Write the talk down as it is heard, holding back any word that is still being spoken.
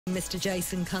Mr.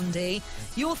 Jason Cundy,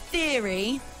 your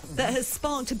theory that has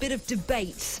sparked a bit of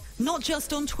debate, not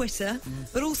just on Twitter,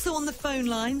 but also on the phone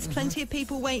lines. Plenty of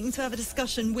people waiting to have a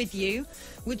discussion with you.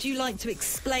 Would you like to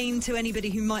explain to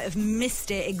anybody who might have missed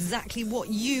it exactly what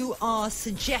you are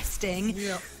suggesting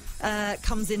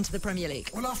comes into the Premier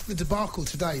League? Well, after the debacle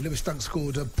today, Lewis Dunk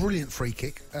scored a brilliant free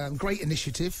kick. Great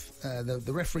initiative.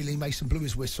 The referee, Lee Mason, blew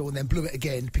his whistle and then blew it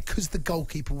again because the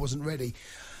goalkeeper wasn't ready.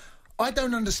 I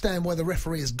don't understand why the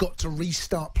referee has got to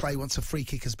restart play once a free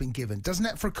kick has been given. Doesn't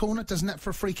that for a corner? Doesn't that for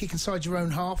a free kick inside your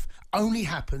own half? Only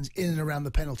happens in and around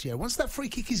the penalty area. Once that free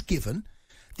kick is given,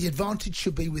 the advantage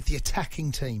should be with the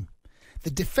attacking team. The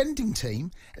defending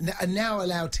team are now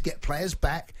allowed to get players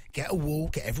back, get a wall,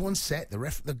 get everyone set.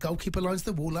 The goalkeeper lines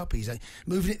the wall up. He's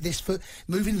moving it this foot,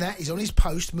 moving that. He's on his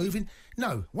post, moving.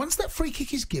 No, once that free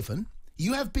kick is given,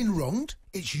 you have been wronged.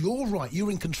 It's your right. You're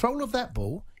in control of that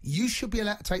ball. You should be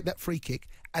allowed to take that free kick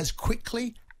as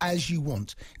quickly as you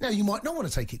want. Now, you might not want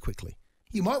to take it quickly.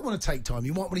 You might want to take time.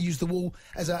 You might want to use the wall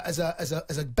as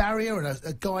a barrier and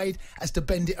a guide as to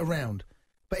bend it around.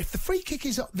 But if the free kick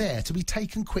is up there to be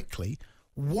taken quickly,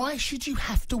 why should you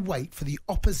have to wait for the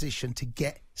opposition to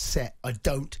get set? I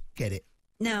don't get it.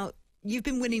 Now, you've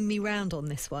been winning me round on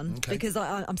this one because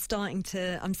I'm starting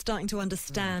to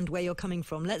understand where you're coming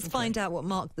from. Let's find out what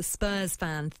Mark, the Spurs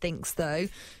fan, thinks, though.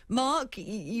 Mark,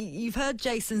 you've heard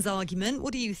Jason's argument.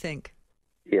 What do you think?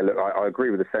 Yeah, look, I agree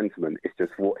with the sentiment. It's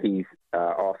just what he's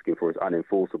asking for is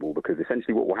unenforceable, because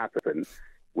essentially what will happen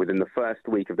within the first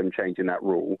week of them changing that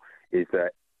rule is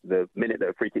that the minute that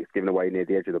a free kick is given away near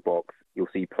the edge of the box, you'll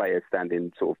see players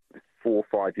standing sort of 4 or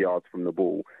 5 yards from the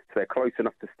ball. So they're close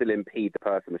enough to still impede the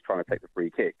person that's trying to take the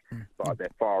free kick, but they're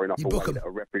far enough away that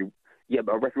a referee... Yeah,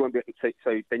 but a referee won't be...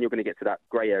 So then you're going to get to that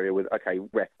grey area with, OK,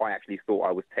 ref, I actually thought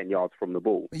I was 10 yards from the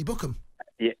ball. You book them.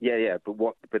 Yeah,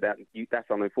 but that's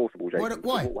unenforceable, Jason.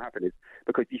 Why? What will happen is...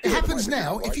 because you see it happens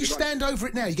now. If you stand over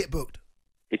it now, you get booked.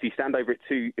 If you stand over it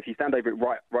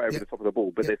right over the top of the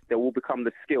ball, but there will become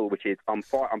the skill, which is I'm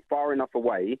far enough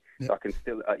away that I can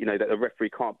still, that the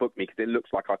referee can't book me because it looks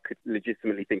like I could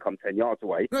legitimately think I'm 10 yards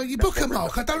away. No, you book them,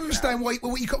 Mark. I don't understand why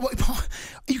you got.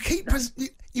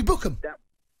 You book them.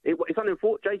 It's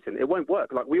unenforced, Jason. It won't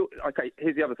work.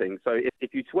 Here's the other thing. So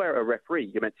if you swear at a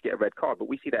referee, you're meant to get a red card, but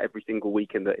we see that every single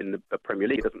week in the Premier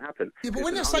League. It doesn't happen. Yeah, but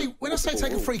when I say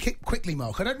take a free kick quickly,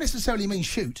 Mark, I don't necessarily mean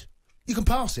shoot. You can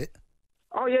pass it.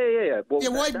 Oh, yeah.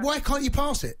 Well, why can't you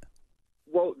pass it?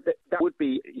 Well, that would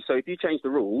be... So if you change the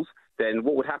rules, then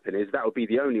what would happen is that would be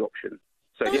the only option.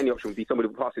 So the only option would be somebody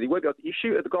would pass it. You won't be able to... You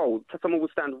shoot at the goal, someone will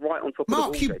stand right on top of the ball.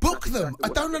 Mark, you book them. I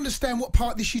don't understand what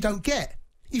part of this you don't get.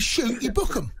 You shoot, you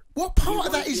book them. What part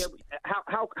of that is...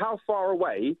 How far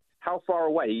away... How far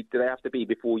away do they have to be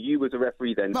before you, as a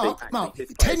referee, then... Mark,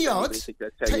 10 yards.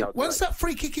 Once that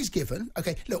free kick is given,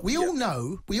 OK, look, we all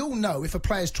know if a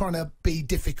player's trying to be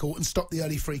difficult and stop the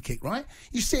early free kick, right?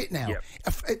 You see it now.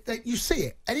 You see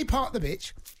it. Any part of the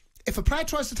pitch, if a player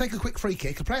tries to take a quick free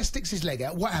kick, a player sticks his leg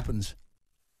out, what happens?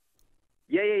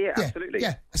 Yeah, absolutely.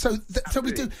 Yeah, so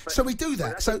we do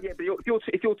that. But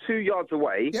if you're 2 yards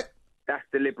away... Yeah. That's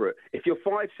deliberate. If you're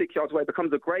 5-6 yards away, it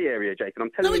becomes a grey area, Jason. I'm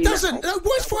telling you. No, it doesn't. Now. No,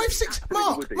 why is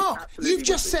 5-6? Mark, you've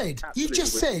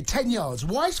just said 10 yards.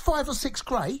 Why is 5 or 6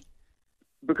 grey?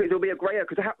 Because it'll be a grey area.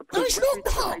 No, it's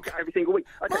not, Mark. Every single week.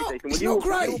 Okay, Mark, Jason, it's not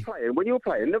grey. When you're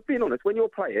playing, being honest, when you're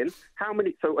playing, how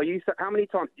many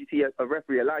times do you see a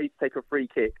referee allow you to take a free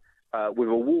kick with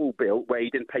a wall built where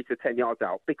he didn't pace the 10 yards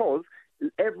out? Because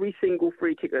every single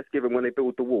free kick that's given when they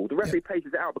build the wall, the referee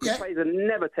paces it out because players are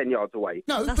never 10 yards away.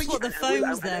 No, that's what the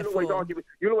phone's there for. You'll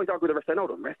always argue with the ref saying, hold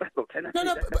on, ref, that's not 10.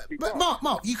 But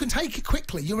Mark, you can take it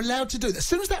quickly. You're allowed to do that. As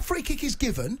soon as that free kick is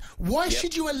given, why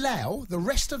should you allow the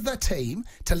rest of the team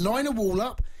to line a wall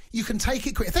up? You can take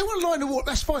it quick. If they want to line a wall,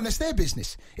 that's fine. That's their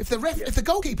business. If the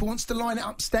goalkeeper wants to line it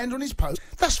up, stand on his post,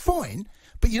 that's fine.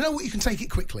 But you know what? You can take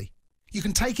it quickly. You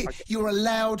can take it. You're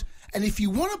allowed. And if you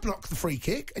want to block the free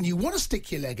kick and you want to stick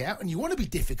your leg out and you want to be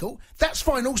difficult, that's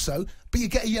fine also. But you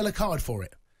get a yellow card for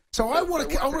it. So I want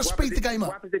to speed the game up.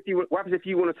 What happens if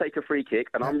you want to take a free kick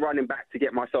and I'm running back to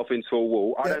get myself into a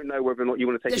wall? I don't know whether or not you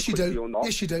want to take it quickly or not.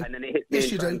 Yes, you do. And then it hits me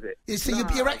in transit. You see,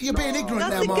 you're being ignorant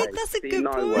now, Mark. That's a good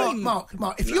point.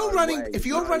 Mark, if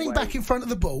you're running back in front of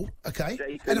the ball, okay,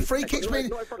 Jason, and a free kick's being...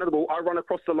 Not in front of the ball, I run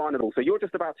across the line of the ball. So you're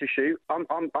just about to shoot.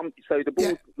 So the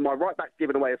ball, my right back's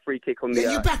giving away a free kick on the...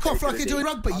 you back off like you're doing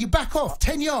rugby. You back off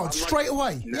 10 yards straight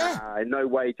away. No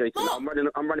way, Jason. I'm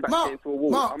running back to get into a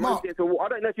wall. I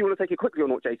don't know if you want to take it quickly or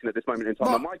not, Jason, at this moment in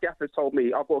time. My gaffer's told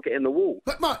me I've got to get in the wall.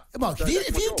 But Mark,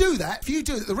 if you do that,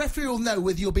 the referee will know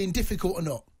whether you're being difficult or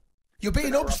not. You're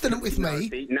being obstinate with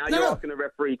me. Now you're asking the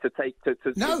referee to take to.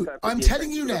 No, I'm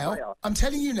telling you now. I'm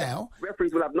telling you now.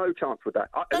 Referees will have no chance with that.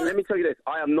 And let me tell you this: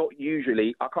 I am not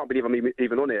usually. I can't believe I'm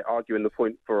even on it arguing the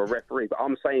point for a referee. But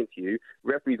I'm saying to you,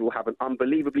 referees will have an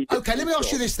unbelievably. Okay, let me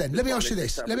ask you this then. Let me ask you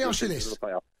this.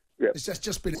 Yeah. It's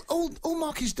just been all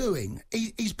Mark is doing.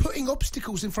 He's putting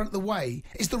obstacles in front of the way.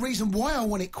 Is the reason why I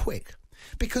want it quick.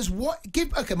 Because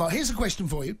okay, Mark. Here's a question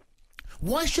for you.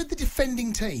 Why should the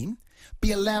defending team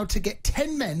be allowed to get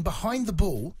 10 men behind the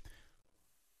ball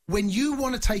when you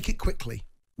want to take it quickly?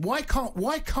 Why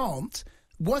can't,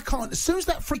 as soon as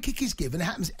that free kick is given, it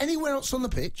happens anywhere else on the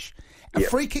pitch, a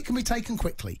free kick can be taken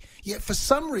quickly. Yet for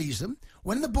some reason,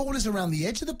 when the ball is around the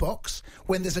edge of the box,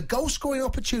 when there's a goal-scoring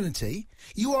opportunity,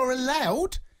 you are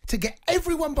allowed to get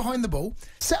everyone behind the ball,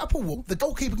 set up a wall. The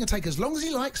goalkeeper can take as long as he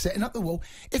likes setting up the wall.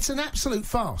 It's an absolute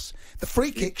farce. The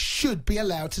free kick should be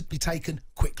allowed to be taken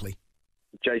quickly.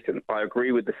 Jason, I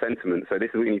agree with the sentiment. So this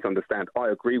is what you need to understand. I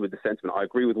agree with the sentiment. I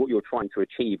agree with what you're trying to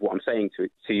achieve. What I'm saying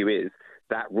to you is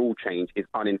that rule change is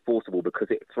unenforceable because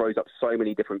it throws up so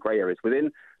many different grey areas.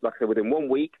 Within 1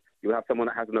 week, you'll have someone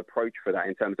that has an approach for that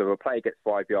in terms of a player gets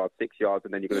 5 yards, 6 yards,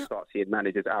 and then you're going to start seeing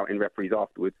managers out in referees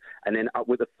afterwards. And then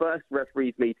with the first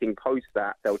referees meeting post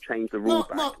that, they'll change the rule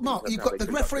back. Mark, the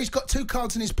referee's got 2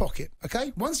 cards in his pocket,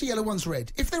 okay? One's yellow, one's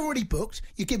red. If they're already booked,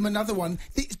 you give them another one.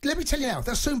 Let me tell you now,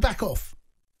 they'll soon back off.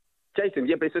 Jason,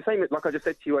 yeah, but it's the same, like I just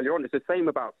said to you earlier on, it's the same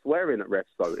about swearing at refs,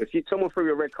 though. If someone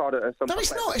threw a red card at someone... No,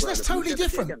 it's not. That's totally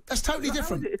different. That's totally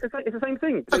different. It's the same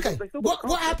thing. Okay,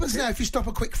 what happens now if you stop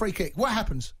a quick free kick? What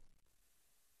happens?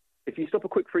 If you stop a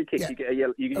quick free kick, you get a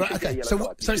yellow, get a yellow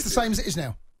card. So it's the same as it is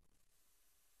now?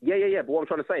 Yeah. But what I'm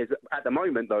trying to say is that at the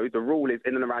moment, though, the rule is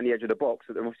in and around the edge of the box.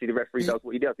 So obviously, the referee does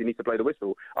what he does. He needs to blow the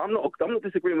whistle. I'm not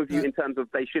disagreeing with you in terms of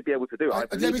they should be able to do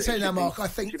it. Let me tell you now, Mark. I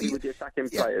think with the attacking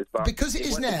players, but because it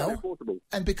is now,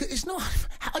 and because it's not.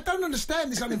 I don't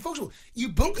understand this unenforceable. You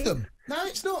book them. No,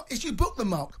 it's not. It's you book them,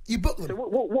 Mark. You book them. So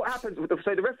what happens?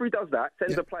 So the referee does that,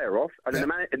 sends a player off, and then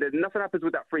and then nothing happens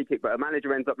with that free kick, but a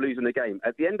manager ends up losing the game.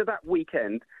 At the end of that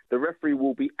weekend, the referee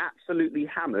will be absolutely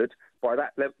hammered by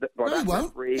that. He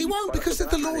won't. He won't because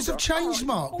the laws have changed,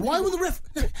 Mark. Why will the ref?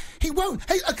 He won't.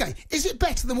 Hey, okay. Is it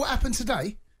better than what happened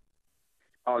today?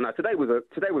 Oh no, today was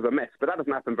a mess, but that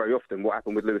doesn't happen very often. What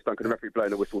happened with Lewis Duncan, the referee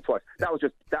blowing the whistle twice? That was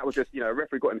just a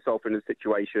referee got himself in a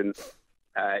situation.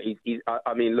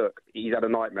 I mean, look, he's had a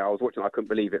nightmare. I was watching, I couldn't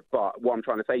believe it. But what I'm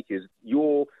trying to say to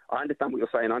you is, I understand what you're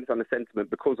saying. I understand the sentiment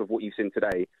because of what you've seen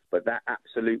today. But that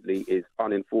absolutely is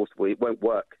unenforceable. It won't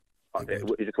work.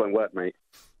 It just won't work, mate.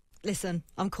 Listen,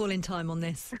 I'm calling time on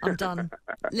this. I'm done.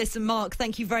 Listen, Mark,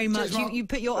 thank you very much. Cheers, you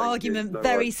put your argument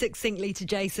very succinctly to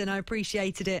Jason. I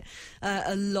appreciated it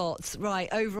a lot. Right,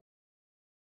 over.